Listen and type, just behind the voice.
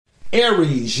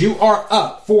Aries, you are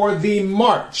up for the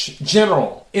March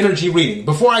general energy reading.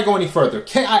 Before I go any further,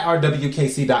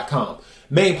 KIRWKC.com,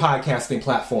 main podcasting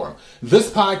platform. This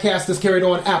podcast is carried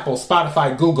on Apple,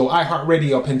 Spotify, Google,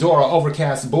 iHeartRadio, Pandora,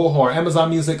 Overcast, Bullhorn, Amazon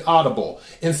Music, Audible,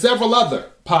 and several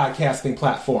other podcasting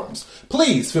platforms.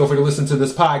 Please feel free to listen to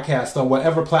this podcast on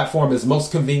whatever platform is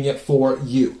most convenient for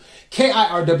you.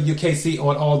 KIRWKC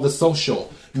on all the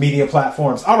social media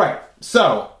platforms. All right,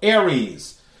 so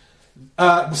Aries.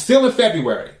 Still in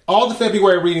February. All the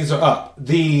February readings are up.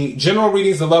 The general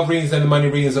readings, the love readings, and the money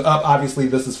readings are up. Obviously,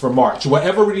 this is for March.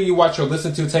 Whatever reading you watch or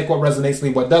listen to, take what resonates,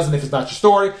 leave what doesn't. If it's not your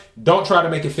story, don't try to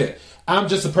make it fit. I'm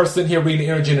just a person here reading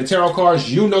energy and the tarot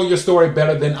cards. You know your story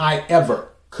better than I ever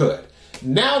could.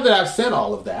 Now that I've said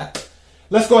all of that,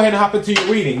 let's go ahead and hop into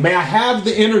your reading. May I have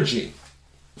the energy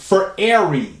for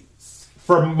Aries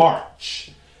for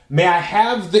March? May I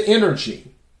have the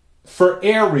energy for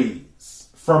Aries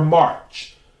for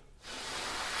March?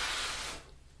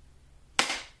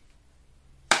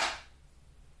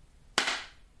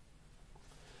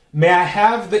 May I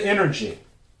have the energy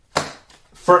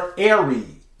for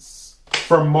Aries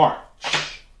for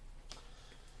March?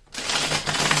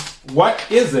 What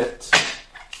is it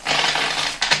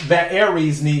that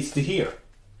Aries needs to hear?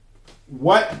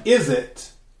 What is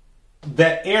it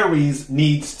that Aries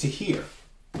needs to hear?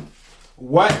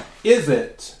 What is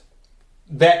it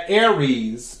that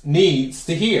Aries needs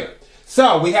to hear?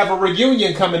 So we have a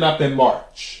reunion coming up in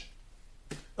March.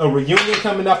 A reunion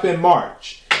coming up in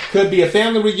March. Could be a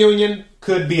family reunion,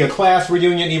 could be a class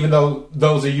reunion, even though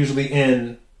those are usually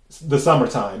in the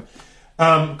summertime.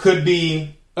 Could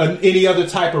be any other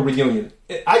type of reunion.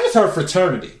 I just heard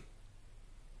fraternity.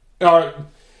 Or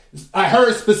I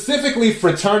heard specifically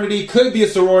fraternity. Could be a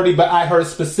sorority, but I heard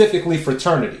specifically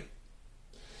fraternity.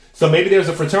 So maybe there's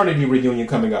a fraternity reunion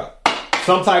coming up.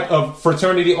 Some type of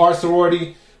fraternity or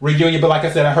sorority reunion, but like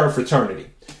I said, I heard fraternity.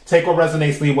 Take what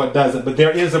resonates, leave what doesn't. But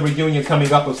there is a reunion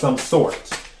coming up of some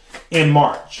sort in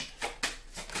March.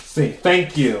 See,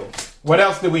 thank you. What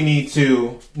else do we need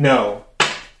to know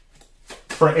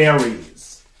for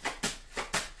Aries?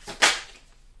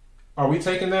 Are we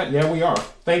taking that? Yeah, we are.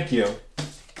 Thank you.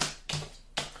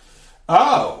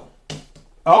 Oh,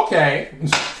 okay.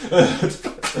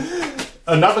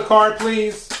 Another card,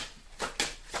 please.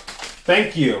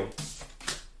 Thank you.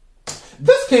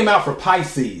 This came out for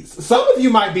Pisces. Some of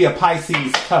you might be a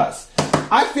Pisces cusp.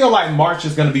 I feel like March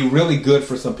is going to be really good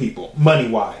for some people,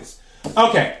 money-wise.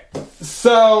 Okay,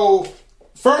 so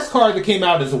first card that came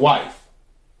out is wife.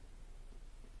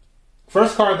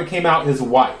 First card that came out is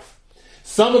wife.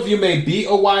 Some of you may be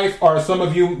a wife, or some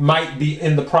of you might be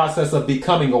in the process of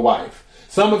becoming a wife.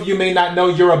 Some of you may not know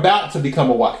you're about to become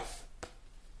a wife.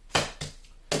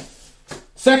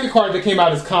 Second card that came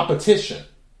out is competition.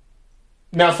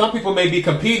 Now, some people may be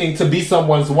competing to be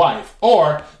someone's wife,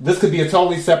 or this could be a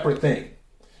totally separate thing,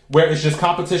 where it's just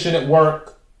competition at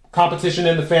work, competition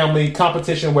in the family,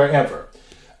 competition wherever.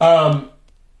 Okay.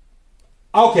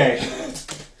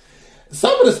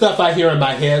 Some of the stuff I hear in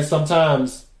my head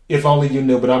sometimes, if only you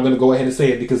knew, but I'm going to go ahead and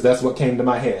say it because that's what came to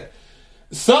my head.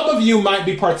 Some of you might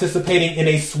be participating in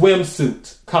a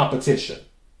swimsuit competition.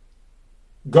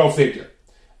 Go figure.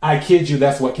 I kid you,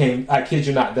 I kid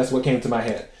you not, that's what came to my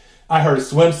head. I heard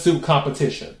swimsuit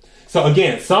competition. So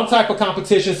again, some type of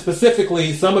competition,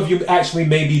 specifically, some of you actually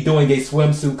may be doing a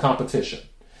swimsuit competition.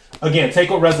 Again, take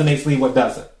what resonates, leave what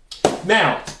doesn't.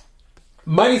 Now,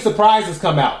 money surprises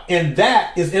come out, and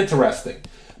that is interesting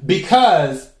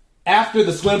because after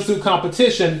the swimsuit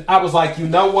competition, I was like, you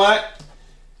know what?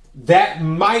 That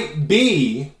might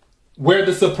be where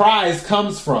the surprise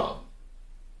comes from.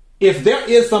 If there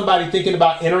is somebody thinking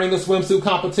about entering a swimsuit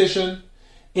competition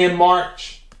in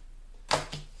March,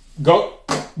 go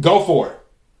for it.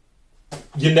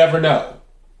 You never know.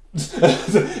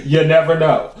 You never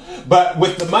know. But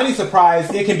with the money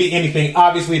surprise, it can be anything.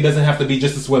 Obviously, it doesn't have to be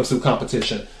just a swimsuit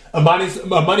competition. A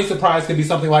money surprise can be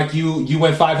something like you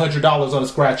win $500 on a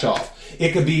scratch off.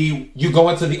 It could be you go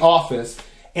into the office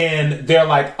and they're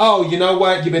like, oh, you know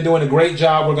what? You've been doing a great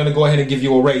job. We're going to go ahead and give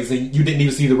you a raise. And you didn't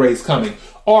even see the raise coming.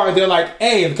 Or they're like,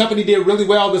 hey, the company did really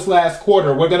well this last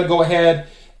quarter. We're going to go ahead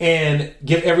and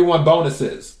give everyone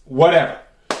bonuses. Whatever.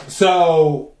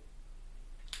 So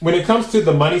when it comes to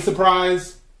the money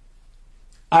surprise,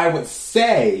 I would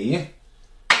say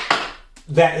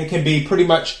that it can be pretty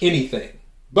much anything.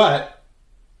 But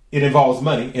it involves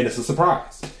money and it's a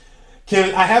surprise.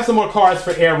 Can I have some more cards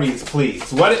for Aries, please?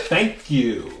 Thank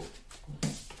you.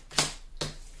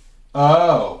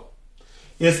 Oh.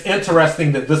 It's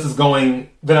interesting that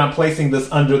that I'm placing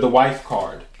this under the wife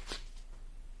card.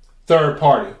 Third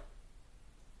party.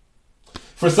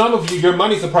 For some of you, your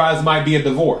money surprise might be a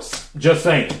divorce. Just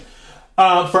saying.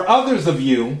 For others of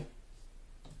you,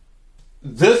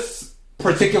 this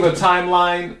particular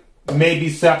timeline may be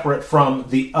separate from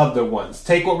the other ones.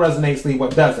 Take what resonates, leave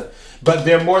what doesn't. But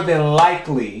they're more than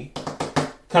likely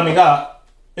coming up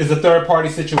is a third-party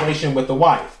situation with the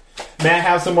wife. May I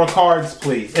have some more cards,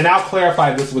 please? And I'll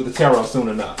clarify this with the tarot soon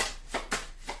enough.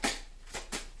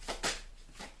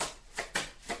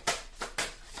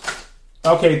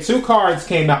 Okay, 2 cards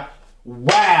came out.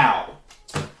 Wow.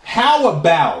 How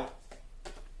about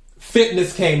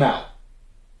fitness came out?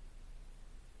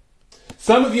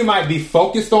 Some of you might be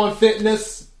focused on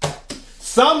fitness.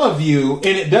 Some of you,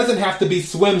 and it doesn't have to be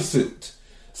swimsuit.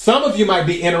 Some of you might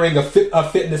be entering a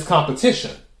fitness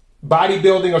competition,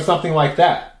 bodybuilding or something like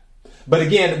that. But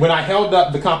again, when I held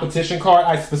up the competition card,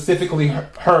 I specifically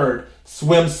heard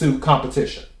swimsuit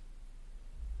competition.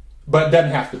 But it doesn't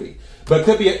have to be. But it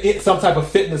could be some type of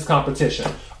fitness competition.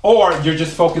 Or you're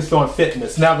just focused on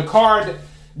fitness. Now, the card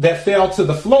that fell to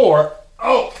the floor,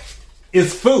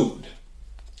 is food.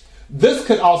 This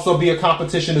could also be a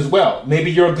competition as well.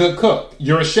 Maybe you're a good cook.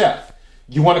 You're a chef.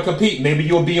 You want to compete. Maybe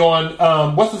you'll be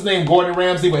on, what's his name? Gordon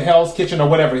Ramsay with Hell's Kitchen or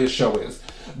whatever his show is.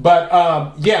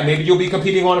 But, maybe you'll be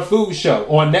competing on a food show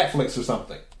on Netflix or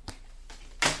something.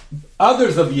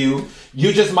 Others of you,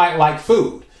 you just might like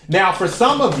food. Now, for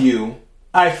some of you,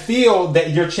 I feel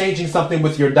that you're changing something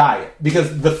with your diet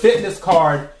because the fitness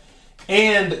card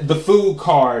and the food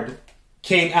card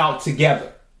came out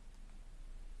together.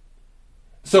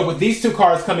 So with these 2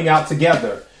 cards coming out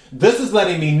together, this is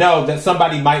letting me know that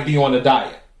somebody might be on a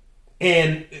diet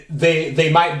and they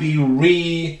might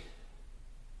be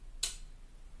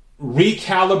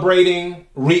recalibrating,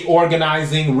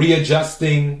 reorganizing,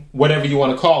 readjusting, whatever you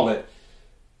want to call it,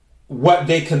 what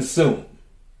they consume.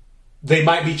 They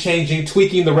might be changing,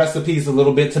 tweaking the recipes a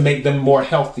little bit to make them more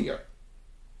healthier,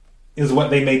 is what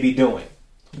they may be doing.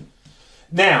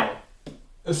 Now,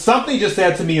 something just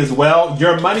said to me as well,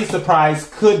 your money surprise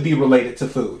could be related to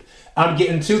food. I'm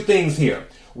getting 2 things here.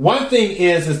 One thing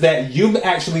is that you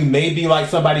actually may be like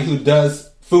somebody who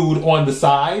does food on the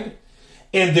side,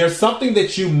 and there's something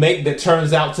that you make that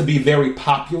turns out to be very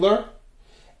popular,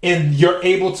 and you're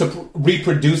able to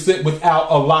reproduce it without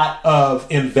a lot of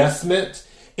investment.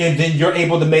 And then you're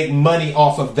able to make money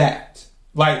off of that.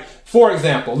 Like, for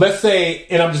example, let's say,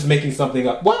 and I'm just making something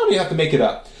up. Why don't you have to make it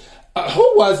up?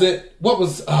 Who was it? There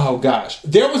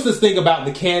was this thing about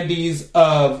the candies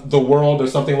of the world or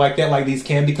something like that, like these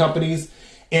candy companies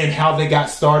and how they got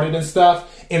started and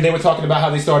stuff. And they were talking about how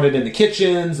they started in the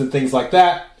kitchens and things like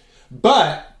that.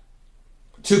 But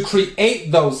to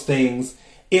create those things,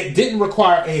 it didn't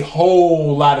require a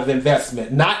whole lot of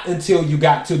investment. Not until you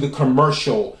got to the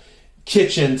commercial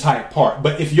kitchen type part.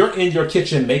 But if you're in your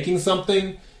kitchen making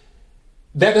something,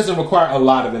 that doesn't require a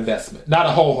lot of investment. Not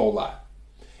a whole lot.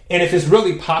 And if it's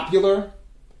really popular,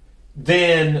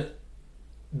 then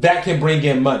that can bring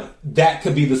in money. That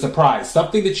could be the surprise.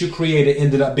 Something that you created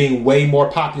ended up being way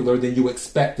more popular than you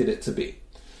expected it to be.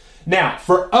 Now,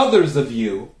 for others of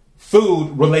you,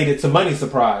 food related to money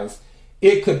surprise,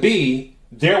 it could be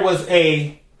there was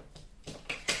a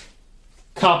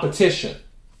competition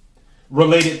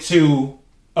related to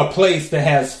a place that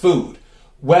has food.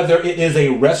 Whether it is a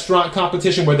restaurant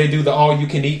competition where they do the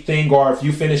all-you-can-eat thing, or if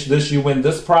you finish this, you win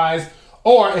this prize,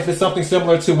 or if it's something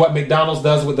similar to what McDonald's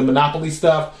does with the Monopoly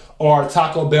stuff, or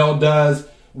Taco Bell does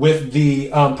with the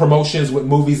promotions with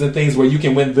movies and things where you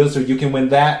can win this or you can win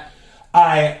that.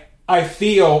 I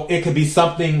feel it could be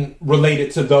something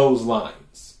related to those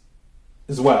lines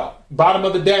as well. Bottom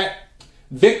of the deck,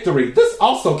 victory. This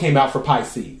also came out for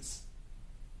Pisces.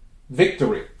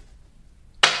 Victory.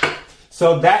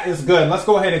 So that is good. Let's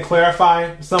go ahead and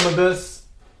clarify some of this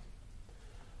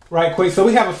right quick. So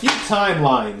we have a few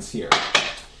timelines here.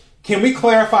 Can we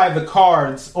clarify the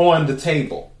cards on the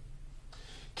table?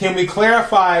 Can we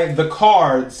clarify the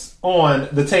cards on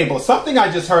the table? Something I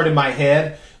just heard in my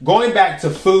head, going back to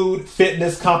food,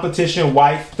 fitness, competition,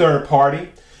 wife, third party.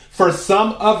 For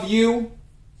some of you,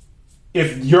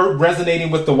 if you're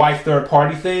resonating with the wife, third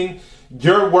party thing,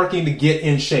 you're working to get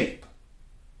in shape.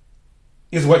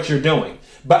 Is what you're doing.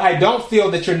 But I don't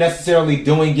feel that you're necessarily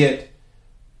doing it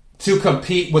to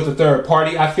compete with a third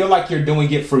party. I feel like you're doing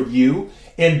it for you.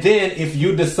 And then if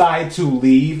you decide to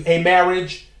leave a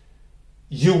marriage,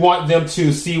 you want them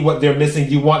to see what they're missing.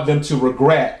 You want them to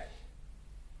regret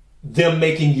them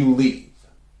making you leave.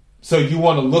 So you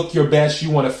want to look your best. You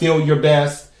want to feel your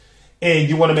best. And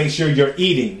you want to make sure you're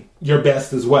eating your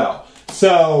best as well.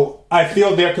 So I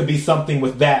feel there could be something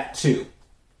with that too.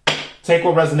 Take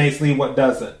what resonates, leave what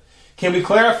doesn't. Can we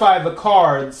clarify the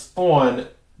cards on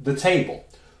the table?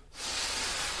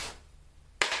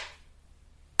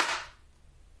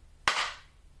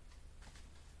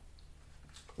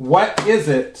 What is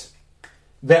it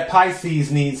that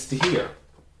Pisces needs to hear?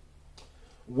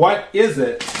 What is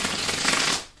it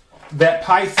that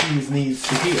Pisces needs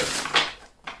to hear?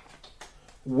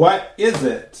 What is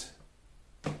it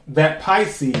that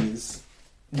Pisces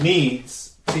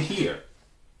needs to hear?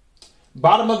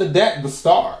 Bottom of the deck, the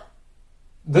Star.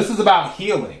 This is about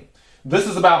healing. This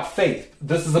is about faith.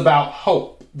 This is about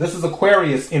hope. This is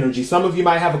Aquarius energy. Some of you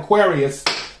might have Aquarius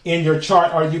in your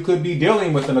chart, or you could be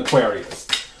dealing with an Aquarius.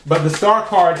 But the Star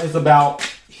card is about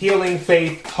healing,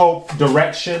 faith, hope,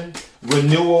 direction,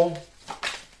 renewal.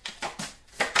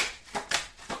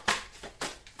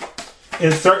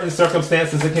 In certain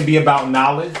circumstances, it can be about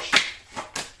knowledge.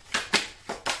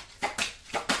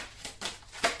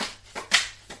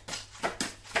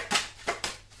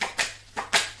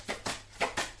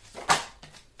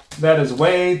 That is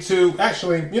way too...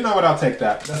 Actually, you know what? I'll take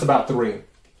that. That's about 3.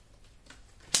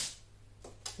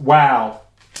 Wow.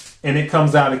 And it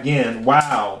comes out again.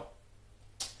 Wow.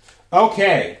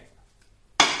 Okay.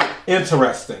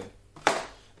 Interesting.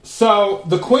 So,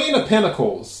 the Queen of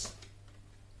Pentacles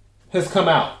has come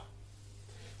out.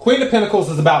 Queen of Pentacles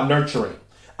is about nurturing.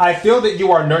 I feel that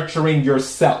you are nurturing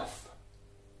yourself.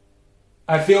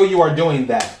 I feel you are doing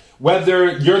that.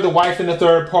 Whether you're the wife in the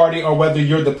third party, or whether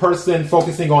you're the person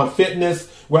focusing on fitness,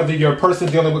 whether you're a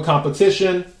person dealing with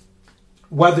competition,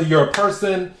 whether you're a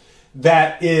person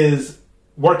that is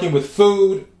working with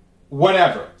food,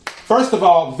 whatever. First of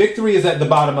all, victory is at the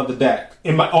bottom of the deck,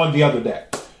 on the other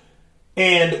deck.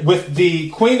 And with the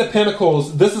Queen of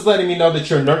Pentacles, this is letting me know that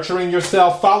you're nurturing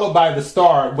yourself, followed by the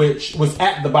Star, which was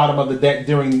at the bottom of the deck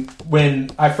when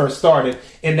I first started,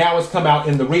 and now it's come out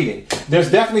in the reading.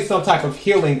 There's definitely some type of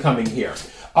healing coming here.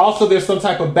 Also, there's some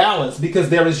type of balance because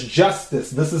there is justice.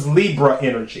 This is Libra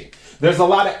energy. There's a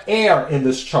lot of air in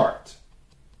this chart,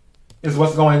 is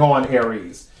what's going on,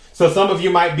 Aries. So some of you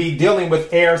might be dealing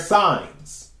with air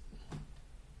signs.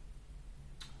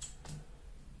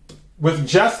 With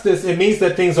justice, it means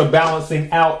that things are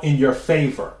balancing out in your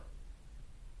favor.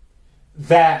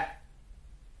 That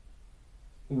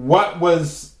what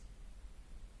was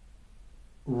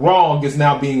wrong is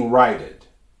now being righted.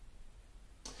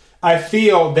 I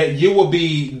feel that you will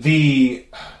be the,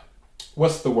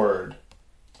 what's the word?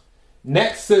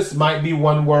 Nexus might be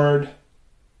one word,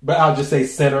 but I'll just say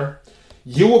center.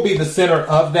 You will be the center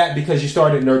of that because you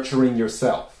started nurturing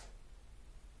yourself.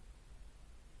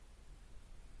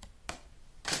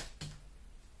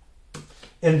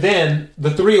 And then the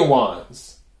 3 of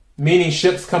Wands, meaning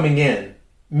ships coming in,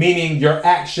 meaning your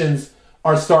actions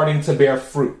are starting to bear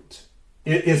fruit.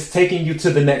 It is taking you to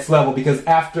the next level because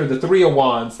after the 3 of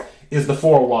Wands is the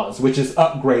 4 of Wands, which is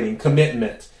upgrading,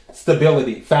 commitment,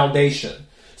 stability, foundation.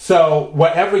 So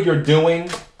whatever you're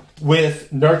doing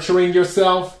with nurturing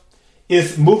yourself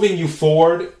is moving you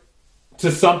forward to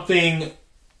something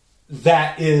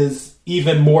that is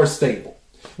even more stable,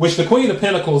 which the Queen of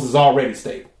Pentacles is already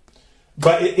stable.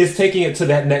 But it's taking it to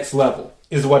that next level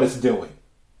is what it's doing.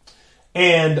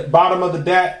 And bottom of the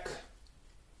deck,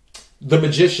 the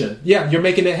Magician. Yeah, you're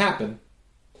making it happen.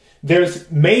 There's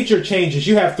major changes.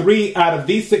 You have 3 out of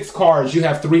these 6 cards. You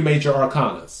have 3 major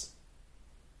arcanas.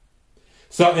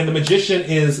 So, and the Magician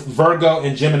is Virgo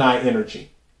and Gemini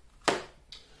energy.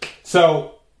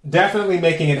 So, definitely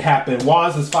making it happen.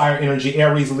 Wands is fire energy.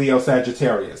 Aries, Leo,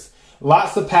 Sagittarius.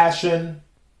 Lots of passion.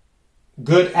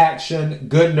 Good action,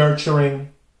 good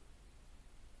nurturing.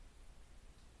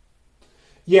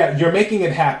 Yeah, you're making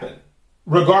it happen.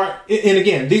 And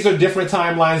again, these are different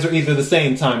timelines or either the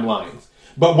same timelines.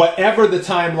 But whatever the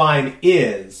timeline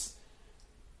is,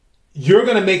 you're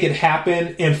going to make it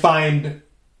happen and find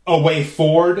a way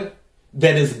forward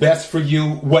that is best for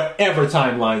you, whatever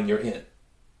timeline you're in.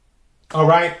 All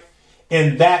right?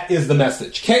 And that is the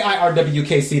message.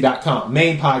 KIRWKC.com,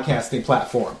 main podcasting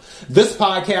platform. This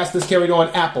podcast is carried on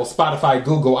Apple, Spotify,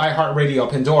 Google, iHeartRadio,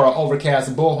 Pandora,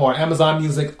 Overcast, Bullhorn, Amazon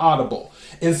Music, Audible,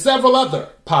 and several other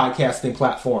podcasting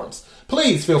platforms.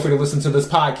 Please feel free to listen to this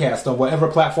podcast on whatever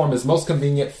platform is most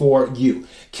convenient for you.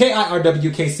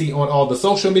 KIRWKC on all the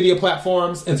social media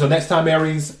platforms. Until next time,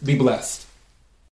 Aries, be blessed.